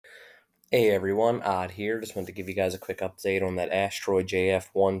Hey everyone, Odd here. Just wanted to give you guys a quick update on that asteroid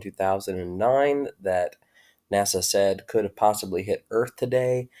JF1 2009 that NASA said could have possibly hit Earth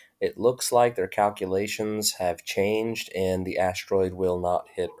today. It looks like their calculations have changed and the asteroid will not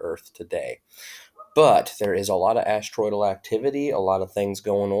hit Earth today. But there is a lot of asteroidal activity, a lot of things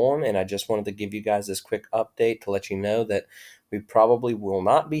going on, and I just wanted to give you guys this quick update to let you know that we probably will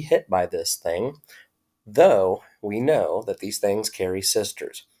not be hit by this thing, though we know that these things carry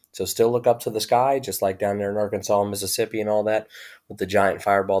sisters. So still look up to the sky, just like down there in Arkansas and Mississippi and all that, with the giant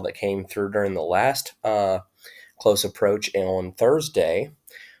fireball that came through during the last close approach on Thursday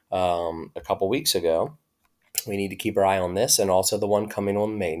a couple weeks ago. We need to keep our eye on this and also the one coming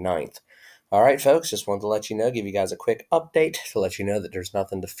on May 9th. All right, folks, just wanted to let you know, give you guys a quick update to let you know that there's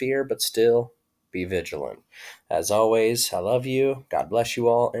nothing to fear, but still be vigilant. As always, I love you. God bless you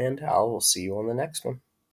all, and I will see you on the next one.